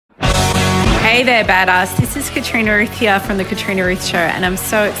Hey there, badass. This is Katrina Ruth here from The Katrina Ruth Show, and I'm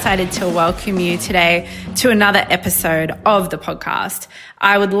so excited to welcome you today to another episode of the podcast.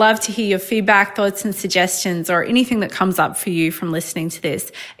 I would love to hear your feedback, thoughts, and suggestions, or anything that comes up for you from listening to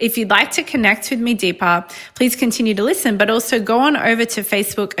this. If you'd like to connect with me deeper, please continue to listen, but also go on over to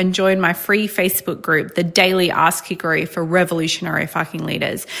Facebook and join my free Facebook group, The Daily Ask Hickory for Revolutionary Fucking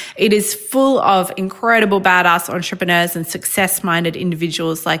Leaders. It is full of incredible badass entrepreneurs and success-minded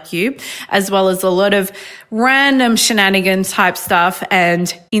individuals like you, as well as a lot of random shenanigans type stuff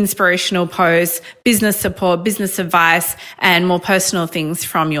and inspirational posts, business support, business advice, and more personal things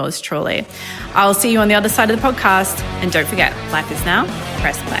from yours truly. I'll see you on the other side of the podcast. And don't forget, life is now.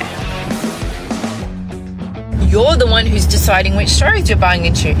 Press play. You're the one who's deciding which stories you're buying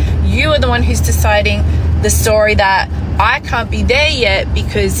into. You are the one who's deciding the story that I can't be there yet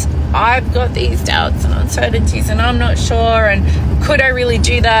because I've got these doubts and uncertainties and I'm not sure, and could I really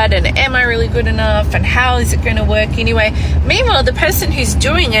do that, and am I really good enough, and how is it going to work anyway? Meanwhile, the person who's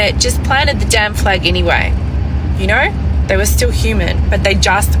doing it just planted the damn flag anyway. You know? They were still human, but they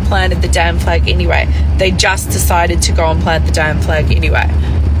just planted the damn flag anyway. They just decided to go and plant the damn flag anyway.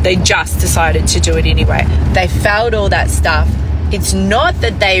 They just decided to do it anyway. They failed all that stuff. It's not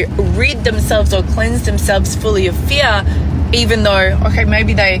that they rid themselves or cleansed themselves fully of fear, even though, okay,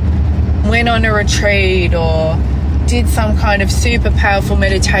 maybe they went on a retreat or did some kind of super powerful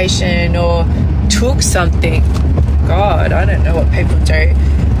meditation or took something. God, I don't know what people do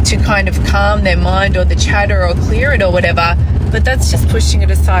to kind of calm their mind or the chatter or clear it or whatever, but that's just pushing it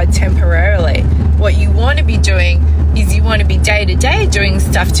aside temporarily. What you want to be doing is you want to be day to day doing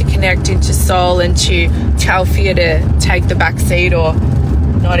stuff to connect into soul and to tell fear to take the back seat, or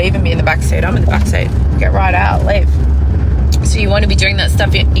not even be in the back seat. I'm in the back seat. Get right out, leave. So you want to be doing that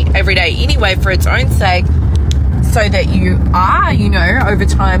stuff every day anyway for its own sake, so that you are, you know, over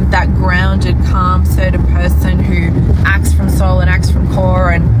time, that grounded, calm, certain person who acts from soul and acts from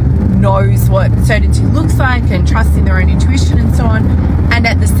core and knows what certainty looks like and trusts in their own intuition and so on. And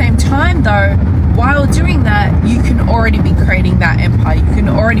at the same time, though, while doing that, you can already be creating that empire. You can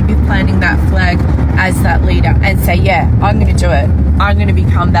already be planting that flag as that leader and say, yeah, I'm going to do it. I'm going to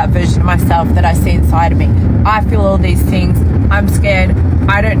become that version of myself that I see inside of me. I feel all these things. I'm scared.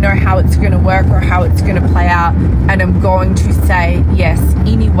 I don't know how it's going to work or how it's going to play out. And I'm going to say yes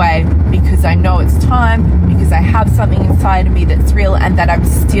anyway, because I know it's time, because I have something inside of me that's real and that I'm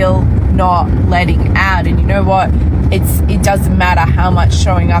still not letting out. And you know what? It doesn't matter how much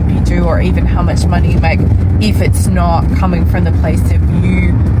showing up you do or even how much money you make if it's not coming from the place of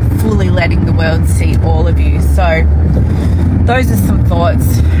you fully letting the world see all of you. So those are some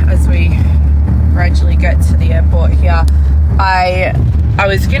thoughts as we gradually get to the airport here. I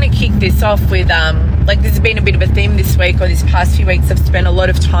was going to kick this off with, this has been a bit of a theme this week, or this past few weeks. I've spent a lot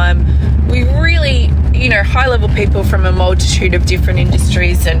of time with really, high-level people from a multitude of different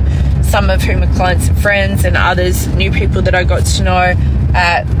industries, and some of whom are clients and friends, and others, new people that I got to know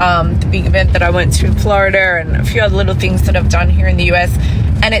at the big event that I went to in Florida, and a few other little things that I've done here in the US.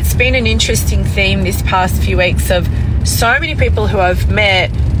 And it's been an interesting theme this past few weeks of so many people who I've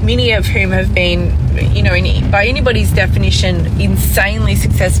met, many of whom have been, by anybody's definition, insanely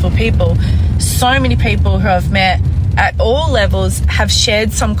successful people. So many people who I've met at all levels have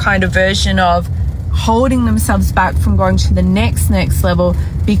shared some kind of version of holding themselves back from going to the next level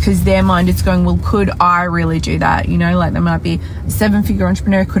because their mind is going, well, could I really do that? Like there might be a 7-figure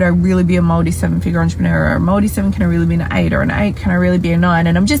entrepreneur. Could I really be a multi-7-figure entrepreneur? Or a multi-7, can I really be an 8? Or an 8, can I really be a 9?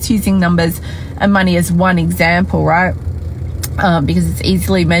 And I'm just using numbers and money as one example, right? Because it's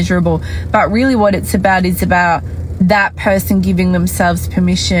easily measurable. But really what it's about is about that person giving themselves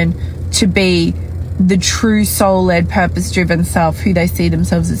permission to be the true soul-led, purpose-driven self, who they see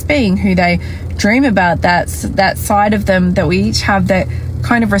themselves as being, who they dream about, that side of them that we each have that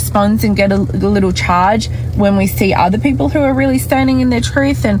kind of responds and get a little charge when we see other people who are really standing in their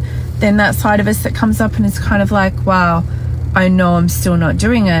truth, and then that side of us that comes up and is kind of like, wow, I know I'm still not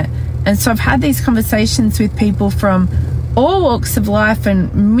doing it. And so I've had these conversations with people from all walks of life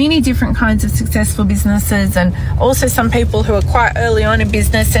and many different kinds of successful businesses, and also some people who are quite early on in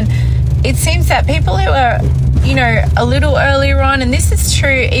business. And it seems that people who are, a little earlier on, and this is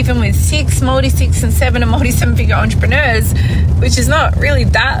true even with multi-6 and 7 and multi-7-figure entrepreneurs, which is not really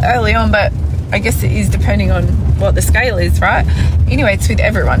that early on, but I guess it is depending on what the scale is, right? Anyway, it's with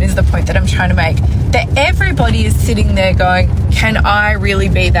everyone is the point that I'm trying to make. That everybody is sitting there going, can I really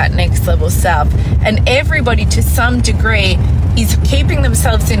be that next level self? And everybody to some degree is keeping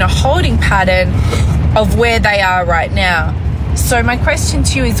themselves in a holding pattern of where they are right now. So my question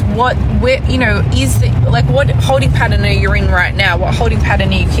to you is, what holding pattern are you in right now? What holding pattern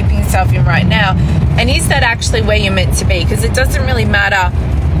are you keeping yourself in right now? And is that actually where you're meant to be? Because it doesn't really matter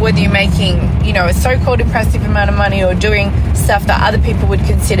whether you're making, a so-called impressive amount of money or doing stuff that other people would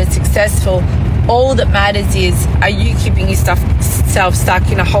consider successful. All that matters is, are you keeping yourself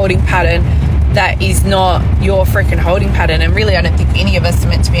stuck in a holding pattern that is not your freaking holding pattern? And really, I don't think any of us are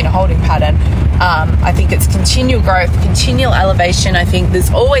meant to be in a holding pattern. I think it's continual growth, continual elevation. I think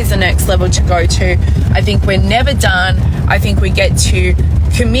there's always a next level to go to. I think we're never done. I think we get to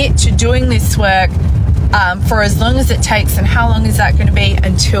commit to doing this work for as long as it takes. And how long is that going to be?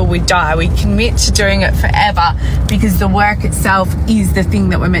 Until we die. We commit to doing it forever, because the work itself is the thing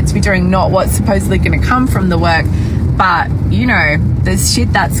that we're meant to be doing, not what's supposedly going to come from the work. But, there's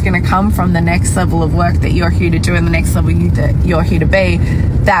shit that's going to come from the next level of work that you're here to do, and the next level that you're here to be,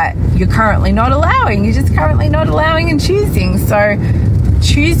 that you're currently not allowing. You're just currently not allowing and choosing. So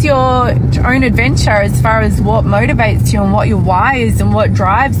choose your own adventure as far as what motivates you and what your why is and what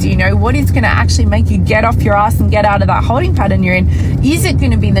drives you. What is going to actually make you get off your ass and get out of that holding pattern you're in? Is it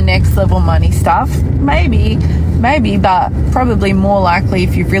going to be the next level money stuff? Maybe, but probably more likely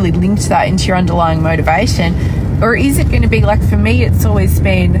if you've really linked that into your underlying motivation. Or is it going to be, like for me, it's always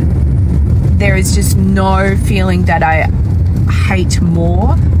been, there is just no feeling that I hate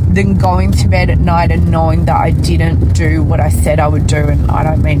more than going to bed at night and knowing that I didn't do what I said I would do. And I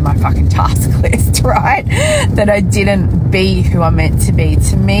don't mean my fucking task list, right? That I didn't be who I'm meant to be.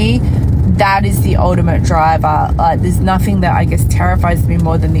 To me, that is the ultimate driver. There's nothing that I guess terrifies me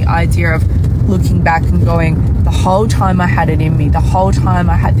more than the idea of looking back and going, the whole time I had it in me, the whole time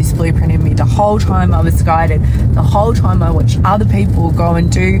I had this blueprint in me, the whole time I was guided, the whole time I watched other people go and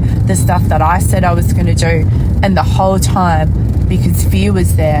do the stuff that I said I was going to do, and the whole time, because fear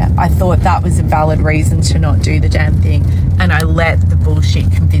was there, I thought that was a valid reason to not do the damn thing, and I let the bullshit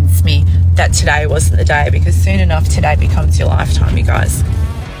convince me that today wasn't the day, because soon enough today becomes your lifetime, you guys.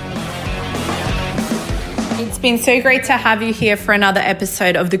 It's been so great to have you here for another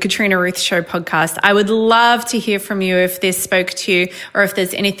episode of the Katrina Ruth Show podcast. I would love to hear from you if this spoke to you, or if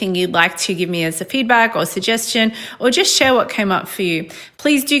there's anything you'd like to give me as a feedback or suggestion, or just share what came up for you.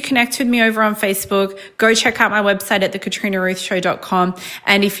 Please do connect with me over on Facebook. Go check out my website at thekatrinaruthshow.com.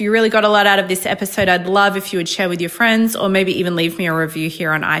 And if you really got a lot out of this episode, I'd love if you would share with your friends, or maybe even leave me a review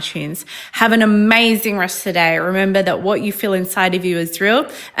here on iTunes. Have an amazing rest of the day. Remember that what you feel inside of you is real,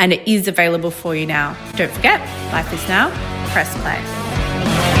 and it is available for you now. Don't forget, life is now. Press play.